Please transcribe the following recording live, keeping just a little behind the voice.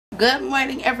Good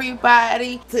morning,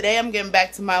 everybody. Today I'm getting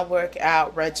back to my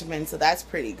workout regimen, so that's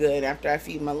pretty good after I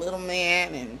feed my little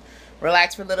man and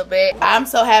relax for a little bit. I'm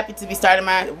so happy to be starting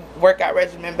my workout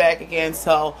regimen back again,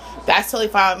 so that's totally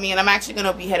fine with me. And I'm actually going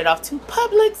to be headed off to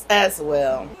Publix as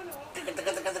well.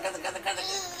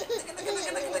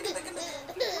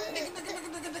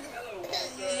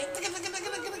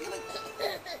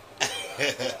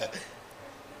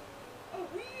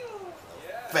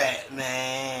 Fat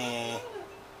man.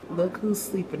 Look who's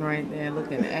sleeping right there,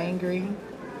 looking angry.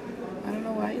 I don't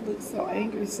know why he looks so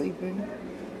angry sleeping.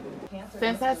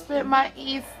 Since I spent my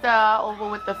Easter over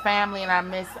with the family and I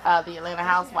miss the Atlanta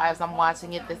Housewives, I'm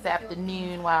watching it this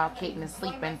afternoon while Kaden is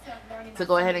sleeping to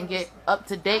go ahead and get up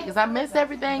to date because I missed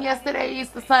everything yesterday,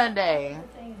 Easter Sunday.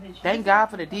 Thank God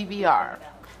for the DVR.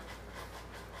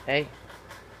 Hey.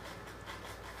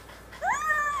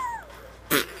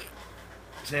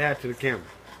 Say hi to the camera.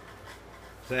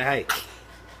 Say hey.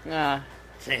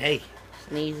 Say hey.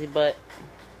 Sneezy butt.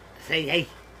 Say hey.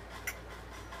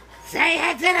 Say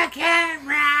hi to the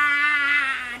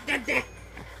camera.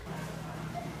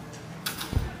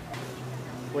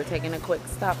 We're taking a quick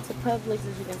stop to Publix.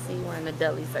 As you can see, we're in the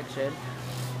deli section.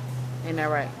 Ain't that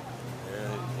right?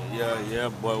 Yeah,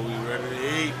 boy, we ready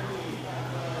to eat.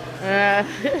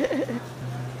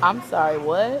 I'm sorry,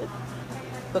 what?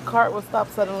 The cart will stop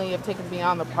suddenly if taken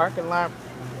beyond the parking lot.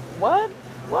 What?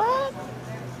 What?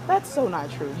 That's so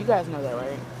not true. You guys know that,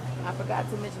 right? I forgot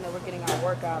to mention that we're getting our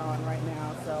workout on right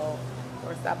now, so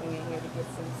we're stopping in here to get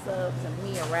some subs and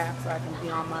me a wrap so I can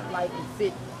be on my light and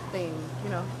fit thing,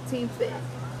 you know, team fit.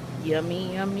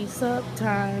 Yummy, yummy sub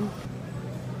time.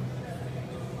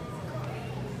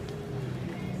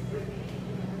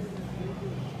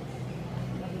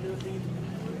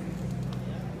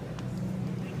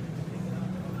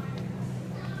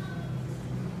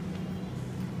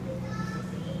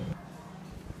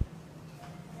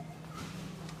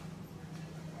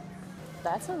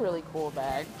 That's a really cool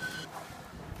bag.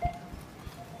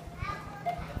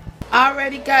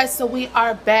 Alrighty guys, so we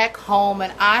are back home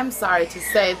and I'm sorry to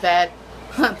say that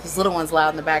this little one's loud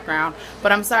in the background,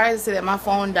 but I'm sorry to say that my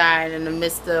phone died in the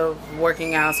midst of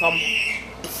working out,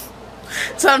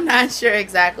 so I'm not sure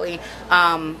exactly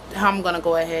how I'm gonna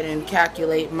go ahead and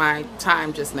calculate my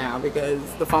time just now because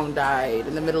the phone died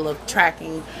in the middle of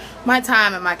tracking my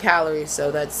time and my calories,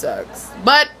 so that sucks.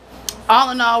 But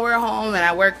all in all, we're home and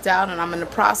I worked out and I'm in the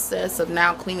process of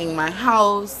now cleaning my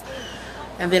house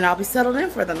and then I'll be settled in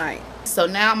for the night. So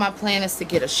now my plan is to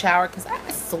get a shower because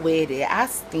I sweaty. I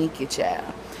stinky, child.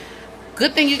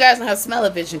 Good thing you guys don't have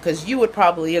smell-o-vision because you would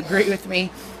probably agree with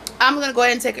me. I'm going to go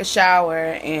ahead and take a shower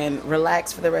and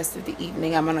relax for the rest of the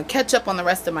evening. I'm going to catch up on the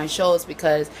rest of my shows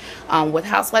because with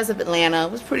Housewives of Atlanta,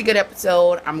 it was a pretty good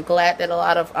episode. I'm glad that a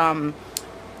lot of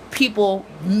people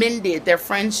mended their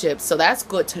friendships, so that's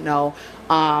good to know.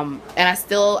 And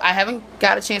I haven't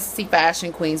got a chance to see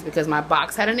Fashion Queens because my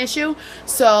box had an issue,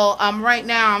 so right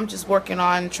now I'm just working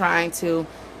on trying to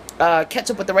catch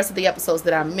up with the rest of the episodes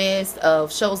that I missed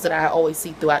of shows that I always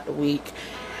see throughout the week,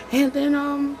 and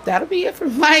then that'll be it for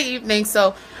my evening.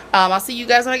 So I'll see you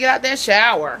guys when I get out there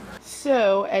shower.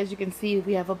 So, as you can see,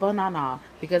 we have a banana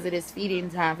because it is feeding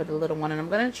time for the little one. And I'm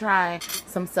going to try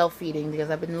some self-feeding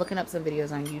because I've been looking up some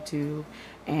videos on YouTube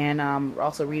and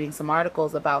also reading some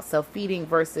articles about self-feeding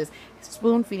versus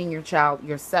spoon-feeding your child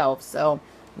yourself. So,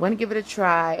 I'm going to give it a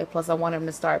try. Plus, I want him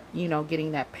to start, you know,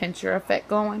 getting that pincher effect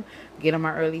going. Get him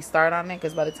an early start on it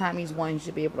because by the time he's 1, he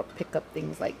should be able to pick up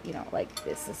things like, you know, like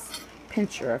this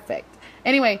pincher effect.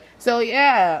 Anyway, so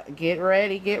yeah, get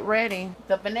ready, get ready.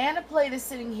 The banana plate is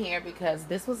sitting here because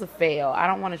this was a fail. I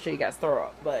don't want to show you guys throw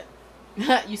up, but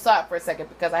you saw it for a second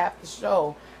because I have to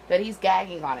show that he's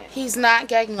gagging on it. He's not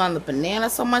gagging on the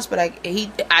banana so much, but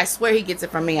I swear he gets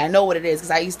it from me. I know what it is because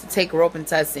I used to take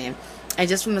Robitussin, and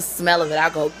just from the smell of it,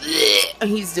 I go, bleh, and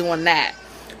he's doing that.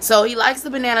 So he likes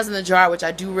the bananas in the jar, which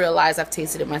I do realize I've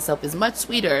tasted it myself is much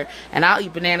sweeter. And I'll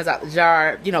eat bananas out the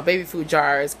jar, you know, baby food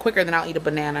jars, quicker than I'll eat a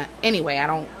banana. Anyway, I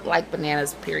don't like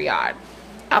bananas, period.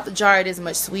 Out the jar, it is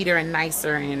much sweeter and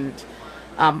nicer and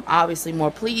obviously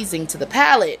more pleasing to the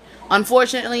palate.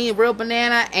 Unfortunately, real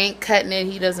banana ain't cutting it.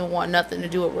 He doesn't want nothing to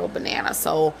do with real banana.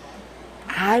 So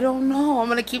I don't know. I'm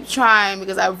going to keep trying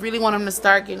because I really want him to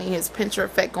start getting his pincher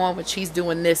effect going, which he's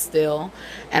doing this still.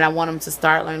 And I want him to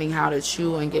start learning how to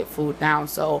chew and get food down.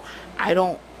 So I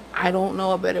don't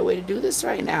know a better way to do this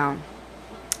right now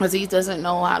because he doesn't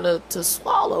know how to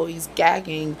swallow. He's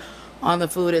gagging on the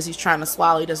food as he's trying to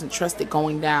swallow. He doesn't trust it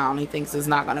going down. He thinks it's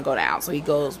not going to go down. So he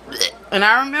goes, bleh. And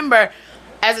I remember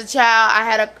as a child, I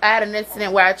had an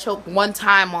incident where I choked one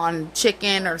time on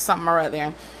chicken or something or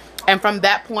other. And from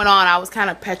that point on, I was kind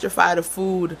of petrified of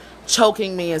food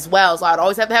choking me as well. So I'd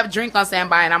always have to have a drink on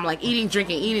standby. And I'm like eating,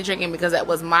 drinking, because that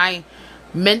was my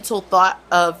mental thought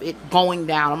of it going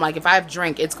down. I'm like, if I have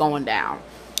drink, it's going down.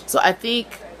 So I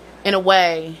think, in a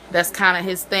way, that's kind of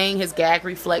his thing. His gag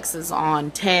reflexes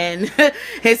on 10.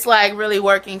 It's like really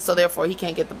working. So therefore, he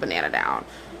can't get the banana down.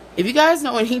 If you guys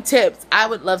know any tips, I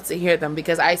would love to hear them,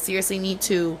 because I seriously need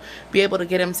to be able to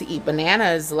get him to eat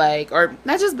bananas, like, or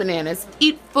not just bananas,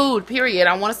 eat food, period.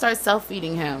 I want to start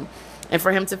self-feeding him, and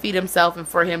for him to feed himself, and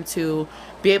for him to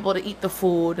be able to eat the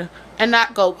food and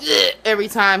not go every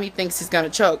time he thinks he's going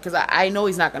to choke, because I know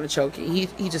he's not going to choke. He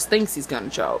just thinks he's going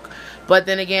to choke. But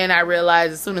then again, I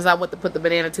realized as soon as I went to put the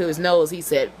banana to his nose, he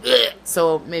said,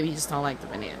 so maybe he just don't like the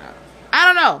banana. I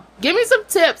don't know. Give me some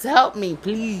tips. Help me,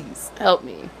 please. Help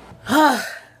me.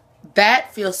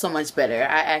 That feels so much better.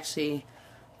 I actually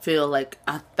feel like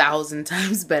 1,000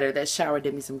 times better. That shower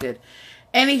did me some good.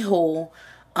 Anywho,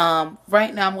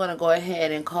 right now I'm going to go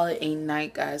ahead and call it a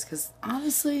night, guys, because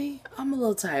honestly, I'm a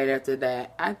little tired after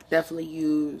that. I could definitely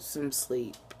use some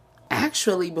sleep.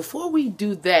 Actually, before we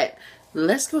do that,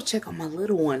 let's go check on my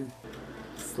little one.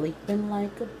 Sleeping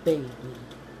like a baby.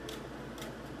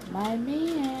 My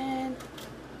man.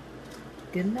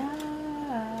 Good night.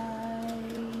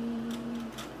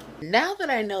 Now that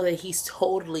I know that he's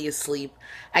totally asleep,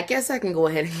 I guess I can go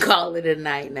ahead and call it a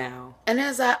night now. And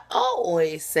as I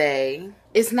always say,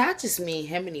 it's not just me and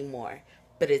him anymore,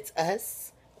 but it's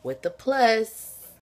us with the plus.